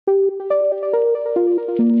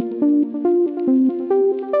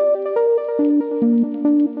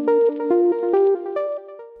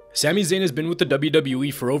Sami Zayn has been with the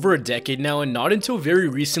WWE for over a decade now, and not until very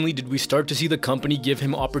recently did we start to see the company give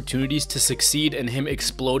him opportunities to succeed and him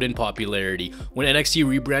explode in popularity. When NXT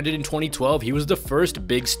rebranded in 2012, he was the first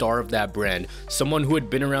big star of that brand, someone who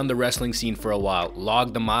had been around the wrestling scene for a while,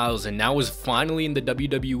 logged the miles, and now was finally in the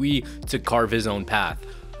WWE to carve his own path.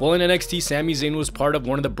 Well, in NXT, Sami Zayn was part of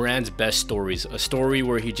one of the brand's best stories, a story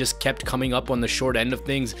where he just kept coming up on the short end of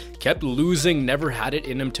things, kept losing, never had it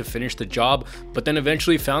in him to finish the job, but then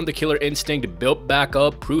eventually found the killer instinct, built back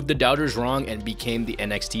up, proved the doubters wrong, and became the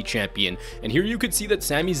NXT champion. And here you could see that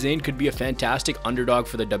Sami Zayn could be a fantastic underdog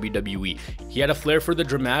for the WWE. He had a flair for the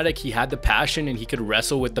dramatic, he had the passion, and he could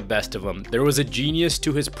wrestle with the best of them. There was a genius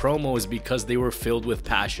to his promos because they were filled with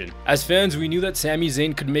passion. As fans, we knew that Sami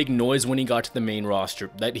Zayn could make noise when he got to the main roster,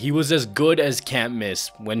 that he was as good as can't miss.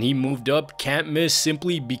 When he moved up, can't miss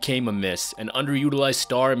simply became a miss. An underutilized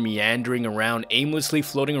star meandering around, aimlessly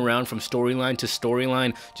floating around from storyline to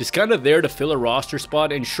storyline, just kind of there to fill a roster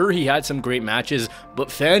spot. And sure, he had some great matches, but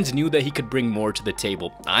fans knew that he could bring more to the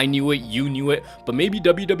table. I knew it, you knew it, but maybe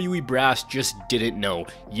WWE brass just didn't know.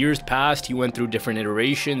 Years passed, he went through different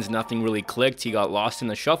iterations, nothing really clicked, he got lost in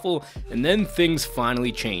the shuffle, and then things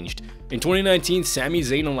finally changed. In 2019, Sami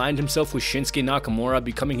Zayn aligned himself with Shinsuke Nakamura,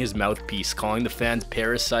 becoming his mouthpiece, calling the fans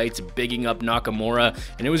parasites, bigging up Nakamura,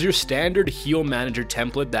 and it was your standard heel manager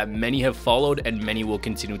template that many have followed and many will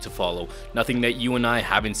continue to follow. Nothing that you and I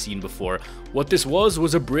haven't seen before. What this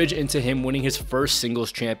was a bridge into him winning his first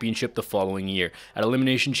singles championship the following year. At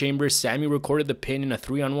Elimination Chamber, Sami recorded the pin in a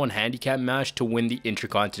 3-on-1 handicap match to win the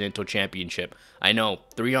Intercontinental Championship. I know,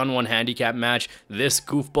 3-on-1 handicap match, this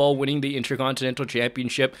goofball winning the Intercontinental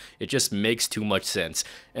Championship, it just makes too much sense.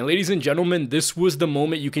 And ladies and gentlemen, this was the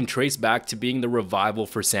moment you can trace back to being the revival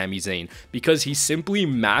for Sami Zayn, because he simply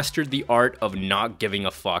mastered the art of not giving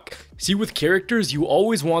a fuck. See, with characters, you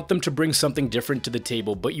always want them to bring something different to the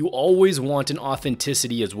table, but you always want an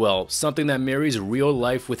authenticity as well, something that marries real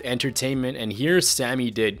life with entertainment, and here Sami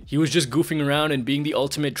did. He was just goofing around and being the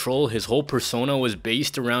ultimate troll. His whole persona was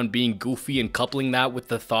based around being goofy and coupling that with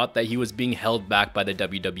the thought that he was being held back by the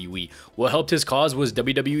WWE. What helped his cause was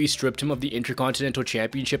WWE stripped him of the Intercontinental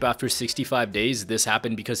Championship after 65 days. This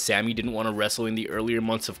happened because Sami didn't want to wrestle in the earlier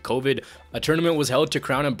months of COVID. A tournament was held to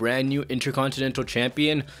crown a brand new Intercontinental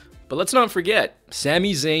Champion. But let's not forget,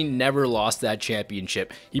 Sami Zayn never lost that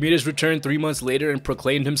championship. He made his return 3 months later and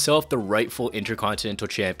proclaimed himself the rightful Intercontinental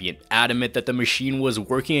Champion, adamant that the machine was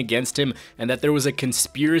working against him and that there was a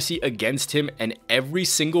conspiracy against him, and every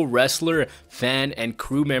single wrestler, fan, and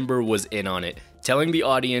crew member was in on it, telling the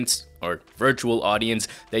audience, or virtual audience,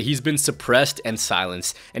 that he's been suppressed and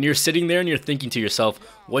silenced. And you're sitting there and you're thinking to yourself,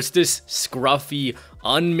 what's this scruffy,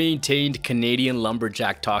 unmaintained Canadian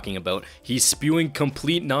lumberjack talking about? He's spewing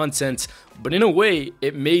complete nonsense, but in a way,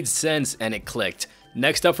 it made sense and it clicked.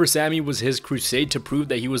 Next up for Sami was his crusade to prove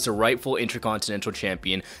that he was the rightful Intercontinental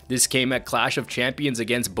Champion. This came at Clash of Champions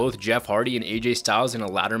against both Jeff Hardy and AJ Styles in a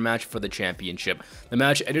ladder match for the championship. The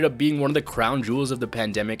match ended up being one of the crown jewels of the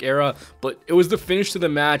pandemic era, but it was the finish to the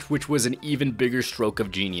match which was an even bigger stroke of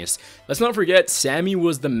genius. Let's not forget, Sami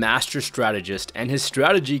was the master strategist, and his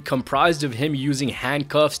strategy comprised of him using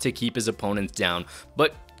handcuffs to keep his opponents down.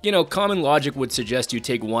 But you know, common logic would suggest you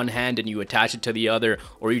take one hand and you attach it to the other,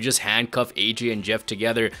 or you just handcuff AJ and Jeff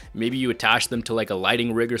together. Maybe you attach them to like a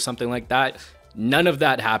lighting rig or something like that. None of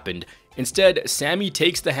that happened. Instead, Sami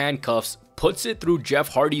takes the handcuffs, puts it through Jeff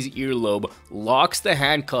Hardy's earlobe, locks the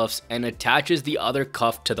handcuffs, and attaches the other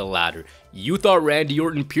cuff to the ladder. You thought Randy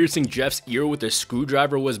Orton piercing Jeff's ear with a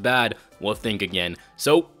screwdriver was bad? Well, think again.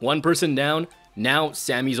 So, one person down. Now,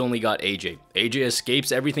 Sami's only got AJ. AJ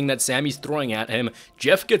escapes everything that Sami's throwing at him.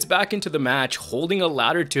 Jeff gets back into the match, holding a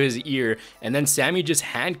ladder to his ear, and then Sami just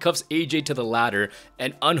handcuffs AJ to the ladder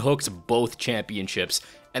and unhooks both championships.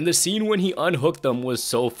 And the scene when he unhooked them was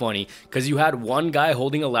so funny, because you had one guy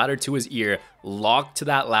holding a ladder to his ear, locked to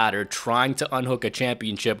that ladder, trying to unhook a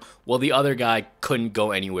championship, while the other guy couldn't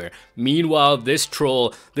go anywhere. Meanwhile, this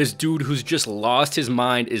troll, this dude who's just lost his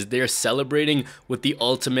mind, is there celebrating with the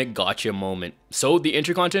ultimate gotcha moment. So the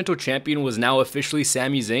Intercontinental Champion was now officially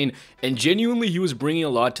Sami Zayn, and genuinely he was bringing a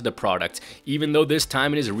lot to the product. Even though this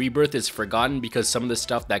time in his rebirth is forgotten because some of the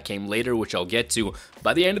stuff that came later, which I'll get to,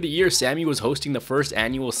 by the end of the year, Sami was hosting the first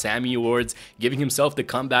annual Sami Awards, giving himself the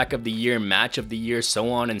comeback of the year, match of the year, so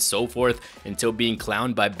on and so forth, until being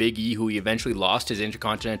clowned by Big E, who he eventually lost his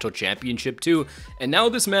Intercontinental Championship to. And now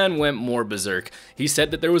this man went more berserk. He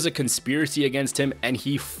said that there was a conspiracy against him, and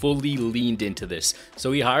he fully leaned into this.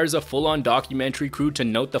 So he hires a full-on documentary crew to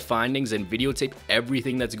note the findings and videotape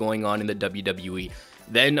everything that's going on in the WWE.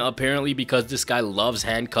 Then apparently, because this guy loves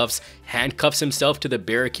handcuffs, handcuffs himself to the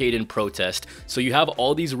barricade in protest. So you have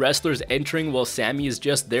all these wrestlers entering while Sami is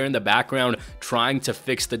just there in the background trying to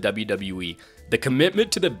fix the WWE. The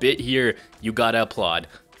commitment to the bit here, you gotta applaud.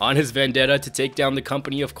 On his vendetta to take down the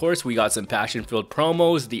company, of course, we got some passion-filled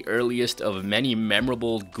promos, the earliest of many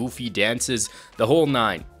memorable, goofy dances, the whole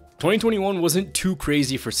nine. 2021 wasn't too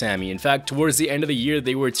crazy for Sami. In fact, towards the end of the year,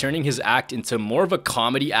 they were turning his act into more of a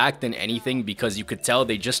comedy act than anything because you could tell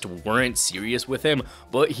they just weren't serious with him,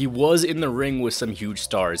 but he was in the ring with some huge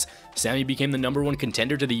stars. Sami became the #1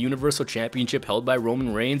 contender to the Universal Championship held by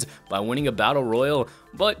Roman Reigns by winning a Battle Royal,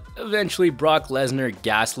 but eventually Brock Lesnar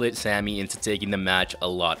gaslit Sami into taking the match a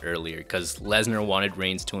lot earlier because Lesnar wanted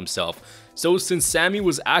Reigns to himself. So since Sami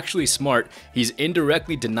was actually smart, he's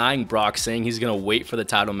indirectly denying Brock, saying he's gonna wait for the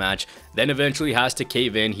title match, then eventually has to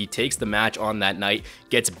cave in. He takes the match on that night,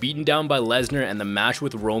 gets beaten down by Lesnar, and the match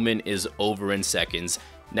with Roman is over in seconds.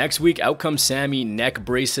 Next week, out comes Sami, neck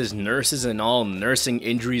braces, nurses and all, nursing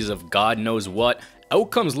injuries of God knows what. Out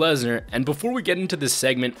comes Lesnar, and before we get into this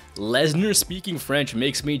segment, Lesnar speaking French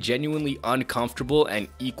makes me genuinely uncomfortable and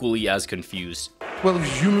equally as confused. Well,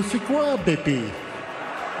 je ne sais quoi, baby.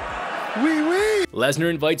 Oui, oui. Lesnar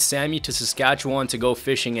invites Sami to Saskatchewan to go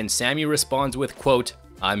fishing, and Sami responds with, quote,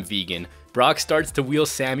 "I'm vegan." Brock starts to wheel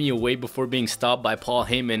Sami away before being stopped by Paul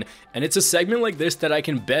Heyman, and it's a segment like this that I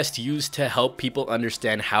can best use to help people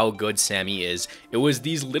understand how good Sami is. It was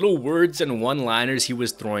these little words and one-liners he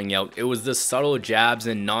was throwing out. It was the subtle jabs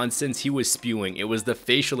and nonsense he was spewing. It was the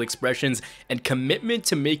facial expressions and commitment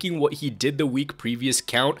to making what he did the week previous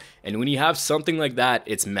count, and when you have something like that,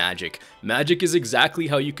 it's magic. Magic is exactly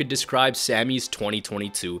how you could describe Sami's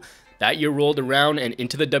 2022. That year rolled around and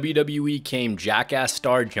into the WWE came Jackass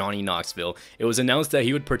star Johnny Knoxville. It was announced that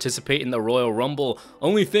he would participate in the Royal Rumble.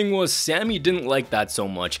 Only thing was, Sami didn't like that so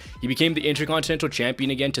much. He became the Intercontinental Champion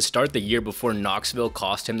again to start the year before Knoxville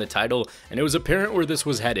cost him the title, and it was apparent where this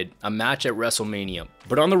was headed, a match at WrestleMania.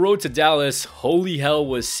 But on the road to Dallas, holy hell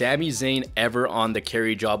was Sami Zayn ever on the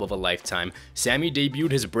carry job of a lifetime. Sami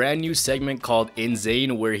debuted his brand new segment called In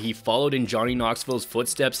Zayn, where he followed in Johnny Knoxville's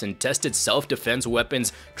footsteps and tested self-defense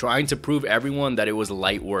weapons, trying to prove everyone that it was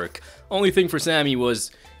light work. Only thing for Sami was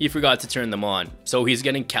he forgot to turn them on. So he's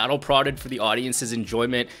getting cattle prodded for the audience's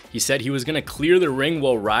enjoyment. He said he was gonna clear the ring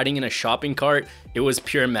while riding in a shopping cart. It was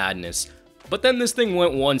pure madness. But then this thing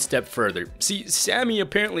went one step further. See, Sami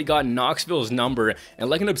apparently got Knoxville's number and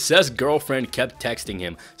like an obsessed girlfriend kept texting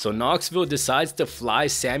him. So Knoxville decides to fly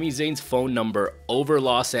Sami Zayn's phone number over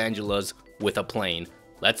Los Angeles with a plane.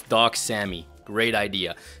 Let's dox Sami. Great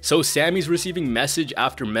idea. So Sami's receiving message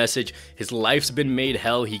after message. His life's been made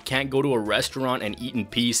hell. He can't go to a restaurant and eat in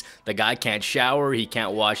peace. The guy can't shower. He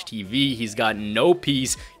can't watch TV. He's got no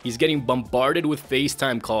peace. He's getting bombarded with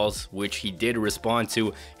FaceTime calls, which he did respond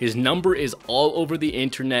to. His number is all over the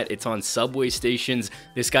internet. It's on subway stations.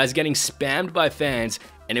 This guy's getting spammed by fans,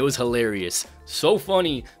 and it was hilarious. So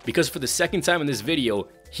funny because for the second time in this video,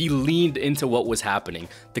 he leaned into what was happening.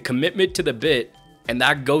 The commitment to the bit. And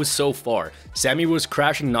that goes so far. Sami was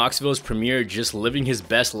crashing Knoxville's premiere, just living his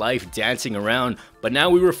best life, dancing around, but now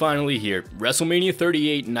we were finally here. WrestleMania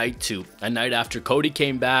 38 Night 2, a night after Cody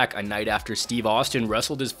came back, a night after Steve Austin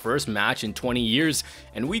wrestled his first match in 20 years,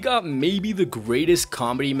 and we got maybe the greatest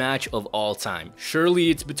comedy match of all time.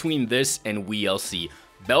 Surely it's between this and WLC.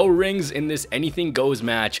 Bell rings in this anything goes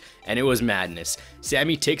match, and it was madness.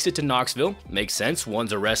 Sami takes it to Knoxville, makes sense,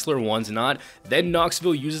 one's a wrestler, one's not. Then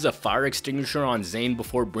Knoxville uses a fire extinguisher on Zayn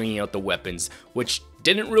before bringing out the weapons, which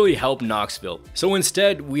didn't really help Knoxville. So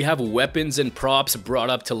instead, we have weapons and props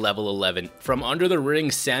brought up to level 11. From under the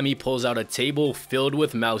ring, Sami pulls out a table filled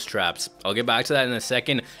with mousetraps. I'll get back to that in a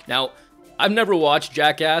second. Now, I've never watched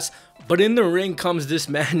Jackass, but in the ring comes this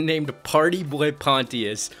man named Party Boy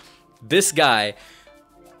Pontius. This guy,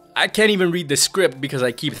 I can't even read the script because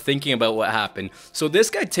I keep thinking about what happened. So this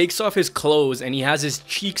guy takes off his clothes and he has his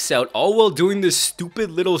cheeks out, all while doing this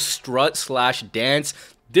stupid little strut slash dance.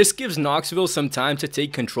 This gives Knoxville some time to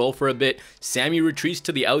take control for a bit. Sami retreats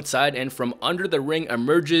to the outside and from under the ring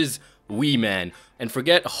emerges Wee Man. And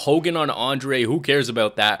forget Hogan on Andre, who cares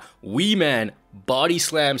about that? Wee Man body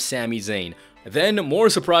slams Sami Zayn. Then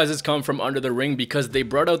more surprises come from under the ring because they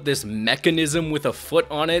brought out this mechanism with a foot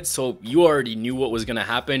on it, so you already knew what was gonna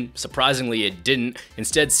happen. Surprisingly, it didn't.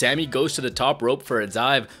 Instead, Sami goes to the top rope for a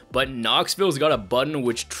dive, but Knoxville's got a button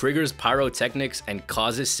which triggers pyrotechnics and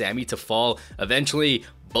causes Sami to fall. Eventually,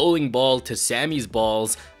 bowling ball to Sami's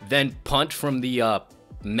balls, then punt from the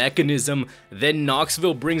mechanism. Then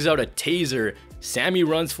Knoxville brings out a taser Sami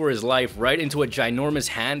runs for his life right into a ginormous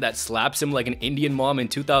hand that slaps him like an Indian mom in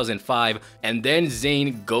 2005, and then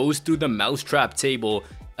Zayn goes through the mousetrap table.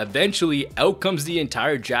 Eventually, out comes the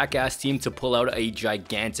entire Jackass team to pull out a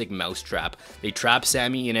gigantic mousetrap. They trap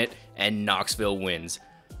Sami in it, and Knoxville wins.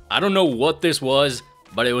 I don't know what this was,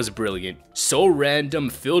 but it was brilliant. So random,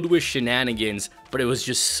 filled with shenanigans, but it was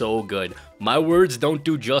just so good. My words don't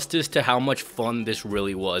do justice to how much fun this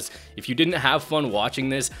really was. If you didn't have fun watching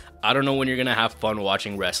this, I don't know when you're gonna have fun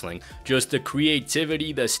watching wrestling. Just the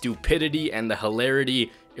creativity, the stupidity, and the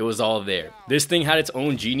hilarity, it was all there. This thing had its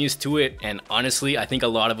own genius to it, and honestly, I think a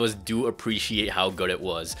lot of us do appreciate how good it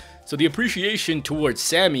was. So the appreciation towards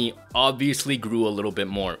Sami obviously grew a little bit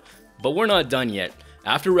more. But we're not done yet.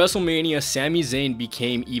 After WrestleMania, Sami Zayn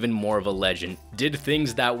became even more of a legend, did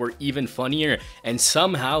things that were even funnier, and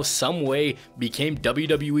somehow, someway, became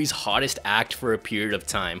WWE's hottest act for a period of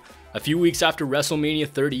time. A few weeks after WrestleMania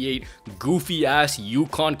 38, goofy-ass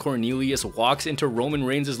Yukon Cornelius walks into Roman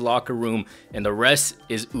Reigns' locker room, and the rest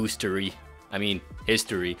is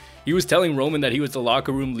history. He was telling Roman that he was the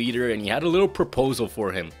locker room leader, and he had a little proposal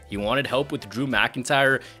for him. He wanted help with Drew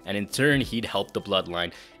McIntyre, and in turn, he'd help the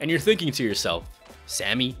bloodline. And you're thinking to yourself,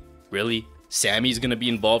 Sami? Really? Sami's gonna be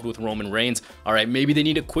involved with Roman Reigns? Alright, maybe they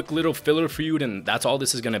need a quick little filler feud and that's all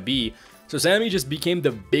this is gonna be. So Sami just became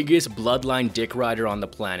the biggest bloodline dick rider on the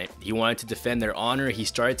planet. He wanted to defend their honor, he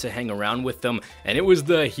started to hang around with them, and it was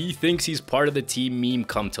the he thinks he's part of the team meme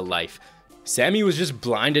come to life. Sami was just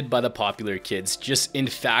blinded by the popular kids, just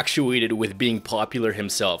infatuated with being popular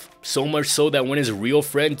himself. So much so that when his real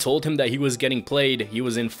friend told him that he was getting played, he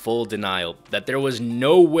was in full denial, that there was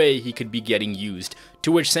no way he could be getting used.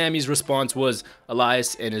 To which Sami's response was,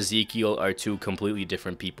 Elias and Ezekiel are two completely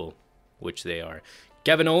different people, which they are.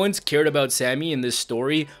 Kevin Owens cared about Sami in this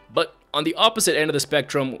story, but on the opposite end of the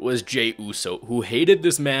spectrum was Jey Uso, who hated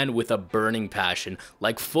this man with a burning passion,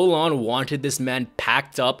 like full on wanted this man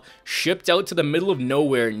packed up, shipped out to the middle of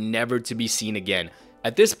nowhere, never to be seen again.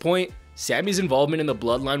 At this point, Sami's involvement in the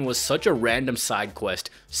bloodline was such a random side quest,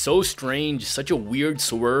 so strange, such a weird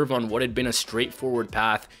swerve on what had been a straightforward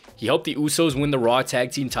path. He helped the Usos win the Raw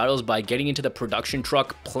Tag Team titles by getting into the production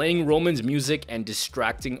truck, playing Roman's music, and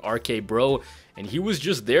distracting RK Bro, and he was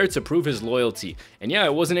just there to prove his loyalty. And yeah,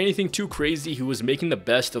 it wasn't anything too crazy, he was making the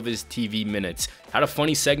best of his TV minutes. Had a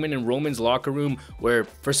funny segment in Roman's locker room where,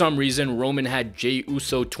 for some reason, Roman had Jey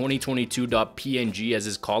Uso 2022.png as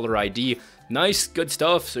his caller ID. Nice, good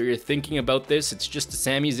stuff. So you're thinking about this, it's just a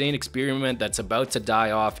Sami Zayn experiment that's about to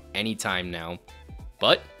die off anytime now.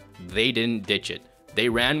 But they didn't ditch it. They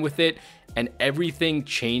ran with it, and everything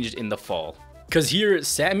changed in the fall. Cause here,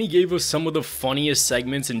 Sami gave us some of the funniest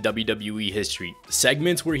segments in WWE history.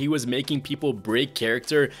 Segments where he was making people break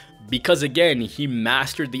character because again, he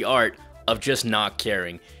mastered the art of just not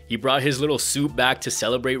caring. He brought his little suit back to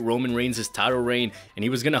celebrate Roman Reigns' title reign, and he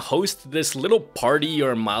was gonna host this little party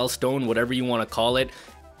or milestone, whatever you wanna call it,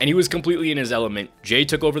 and he was completely in his element. Jey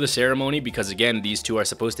took over the ceremony because again, these two are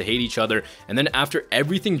supposed to hate each other, and then after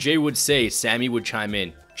everything Jey would say, Sami would chime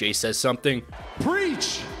in. Jey says something.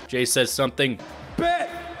 Preach! Jey says something. Bet!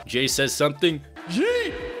 Jey says something.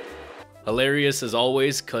 Yeet! Hilarious as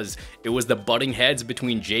always, cause it was the butting heads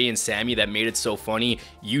between Jey and Sami that made it so funny.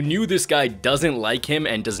 You knew this guy doesn't like him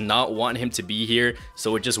and does not want him to be here,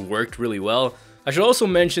 so it just worked really well. I should also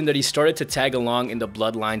mention that he started to tag along in the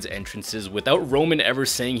Bloodline's entrances without Roman ever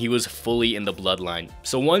saying he was fully in the Bloodline.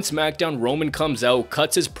 So once SmackDown, Roman comes out,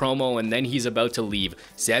 cuts his promo, and then he's about to leave.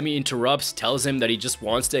 Sami interrupts, tells him that he just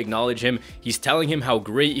wants to acknowledge him. He's telling him how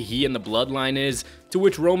great he and the Bloodline is, to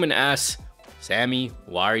which Roman asks, Sami,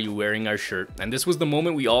 why are you wearing our shirt? And this was the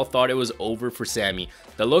moment we all thought it was over for Sami.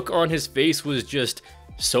 The look on his face was just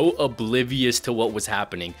so oblivious to what was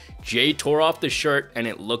happening. Jey tore off the shirt and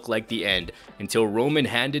it looked like the end, until Roman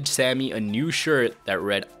handed Sami a new shirt that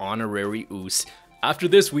read Honorary Us. After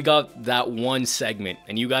this, we got that one segment,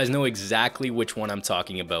 and you guys know exactly which one I'm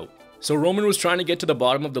talking about. So Roman was trying to get to the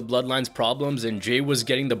bottom of the Bloodline's problems, and Jey was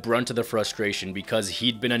getting the brunt of the frustration because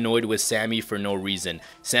he'd been annoyed with Sami for no reason.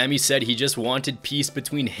 Sami said he just wanted peace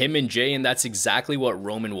between him and Jey, and that's exactly what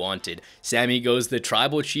Roman wanted. Sami goes, the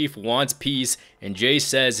tribal chief wants peace, and Jey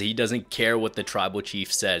says he doesn't care what the tribal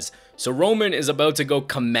chief says. So Roman is about to go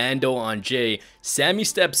commando on Jey. Sami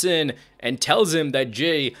steps in and tells him that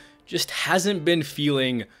Jey just hasn't been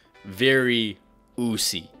feeling very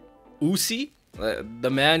Usy. Usy? The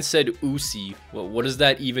man said Usy. Well, what does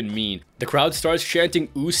that even mean? The crowd starts chanting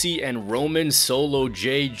Usy, and Roman, Solo,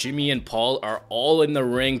 Jey, Jimmy, and Paul are all in the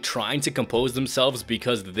ring trying to compose themselves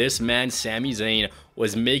because this man, Sami Zayn,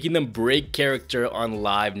 was making them break character on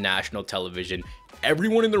live national television.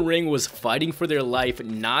 everyone in the ring was fighting for their life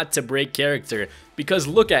not to break character, because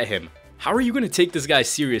look at him. How are you going to take this guy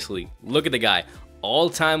seriously? Look at the guy.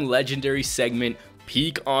 All-time legendary segment,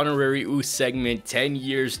 peak honorary Uso segment, 10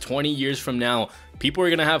 years, 20 years from now. People are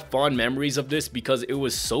going to have fond memories of this because it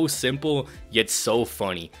was so simple, yet so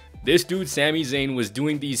funny. This dude, Sami Zayn, was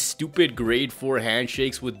doing these stupid grade 4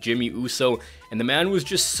 handshakes with Jimmy Uso, and the man was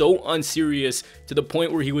just so unserious to the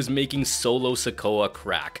point where he was making Solo Sikoa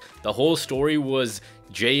crack. The whole story was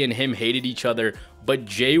Jay and him hated each other, but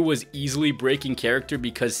Jay was easily breaking character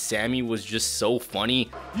because Sami was just so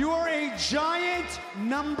funny. You are a giant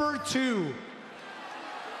number 2.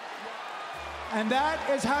 And that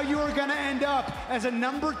is how you are gonna end up, as a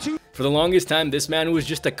number 2. For the longest time, this man was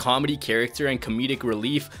just a comedy character and comedic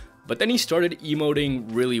relief, but then he started emoting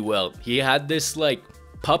really well. He had this like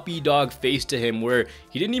puppy dog face to him where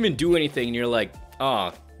he didn't even do anything and you're like,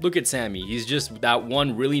 ah, look at Sami. He's just that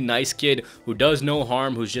one really nice kid who does no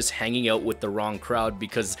harm, who's just hanging out with the wrong crowd,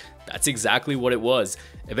 because that's exactly what it was.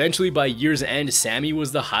 Eventually, by year's end, Sami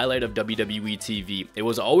was the highlight of WWE TV. It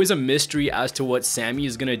was always a mystery as to what Sami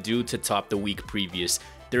is gonna do to top the week previous.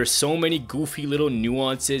 There are so many goofy little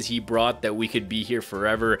nuances he brought that we could be here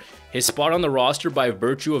forever. His spot on the roster by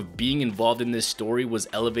virtue of being involved in this story was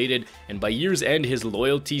elevated, and by year's end his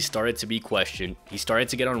loyalty started to be questioned. He started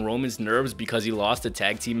to get on Roman's nerves because he lost a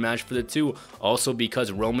tag team match for the two, also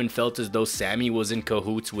because Roman felt as though Sami was in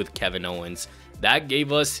cahoots with Kevin Owens. That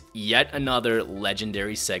gave us yet another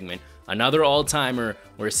legendary segment, another all-timer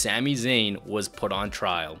where Sami Zayn was put on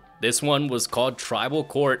trial. This one was called Tribal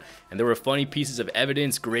Court, and there were funny pieces of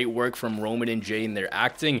evidence, great work from Roman and Jay in their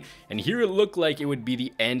acting, and here it looked like it would be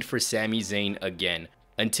the end for Sami Zayn again,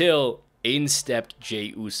 until in stepped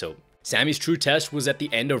Jey Uso. Sami's true test was at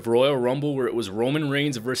the end of Royal Rumble, where it was Roman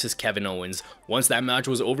Reigns versus Kevin Owens. Once that match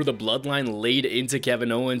was over, the bloodline laid into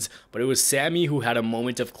Kevin Owens, but it was Sami who had a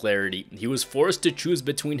moment of clarity. He was forced to choose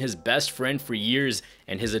between his best friend for years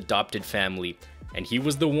and his adopted family. And he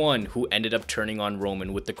was the one who ended up turning on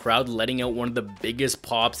Roman, with the crowd letting out one of the biggest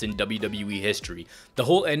pops in WWE history. The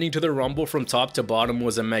whole ending to the Rumble from top to bottom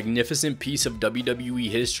was a magnificent piece of WWE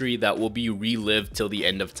history that will be relived till the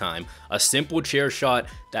end of time. A simple chair shot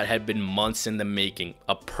that had been months in the making.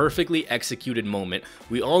 A perfectly executed moment.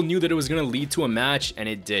 We all knew that it was going to lead to a match, and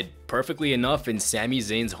it did. Perfectly enough in Sami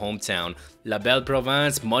Zayn's hometown, La Belle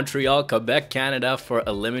Province, Montreal, Quebec, Canada, for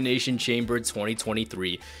Elimination Chamber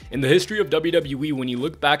 2023. In the history of WWE, when you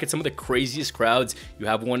look back at some of the craziest crowds, you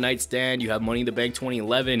have One Night Stand, you have Money in the Bank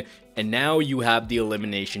 2011, and now you have the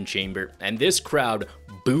Elimination Chamber. And this crowd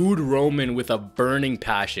booed Roman with a burning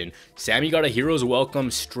passion. Sami got a hero's welcome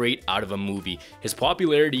straight out of a movie. His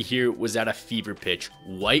popularity here was at a fever pitch,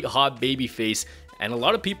 white hot babyface, and a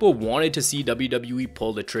lot of people wanted to see WWE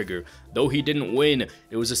pull the trigger. Though he didn't win,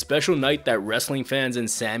 it was a special night that wrestling fans and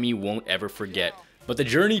Sami won't ever forget. But the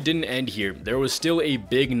journey didn't end here. There was still a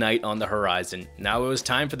big night on the horizon. Now it was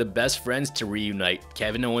time for the best friends to reunite.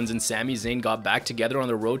 Kevin Owens and Sami Zayn got back together on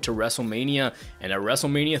the road to WrestleMania, and at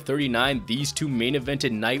WrestleMania 39, these two main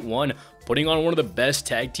evented night one, putting on one of the best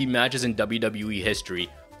tag team matches in WWE history.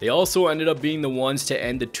 They also ended up being the ones to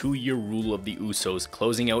end the 2-year rule of the Usos,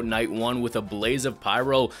 closing out night one with a blaze of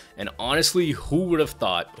pyro. And honestly, who would have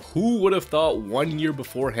thought 1 year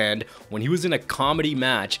beforehand, when he was in a comedy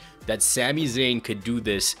match, that Sami Zayn could do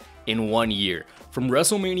this in 1 year? From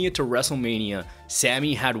WrestleMania to WrestleMania,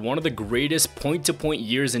 Sami had one of the greatest point-to-point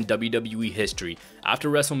years in WWE history. After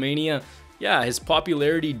WrestleMania, yeah, his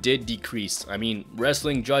popularity did decrease. I mean,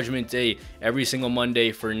 Wrestling Judgment Day every single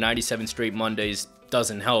Monday for 97 straight Mondays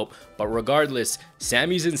doesn't help, but regardless,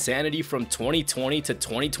 Sami's insanity from 2020 to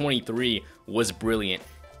 2023 was brilliant.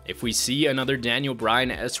 If we see another Daniel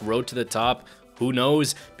Bryan-esque road to the top, who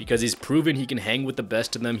knows, because he's proven he can hang with the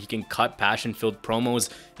best of them, he can cut passion-filled promos,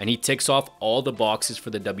 and he ticks off all the boxes for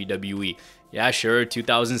the WWE. Yeah, sure,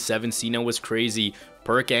 2007 Cena was crazy,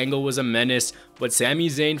 Perk Angle was a menace, but Sami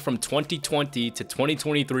Zayn from 2020 to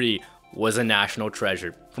 2023 was a national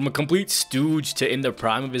treasure. From a complete stooge to in the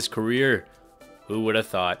prime of his career, who would have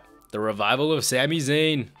thought? The revival of Sami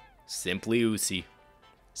Zayn, simply Usi.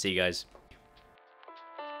 See you guys.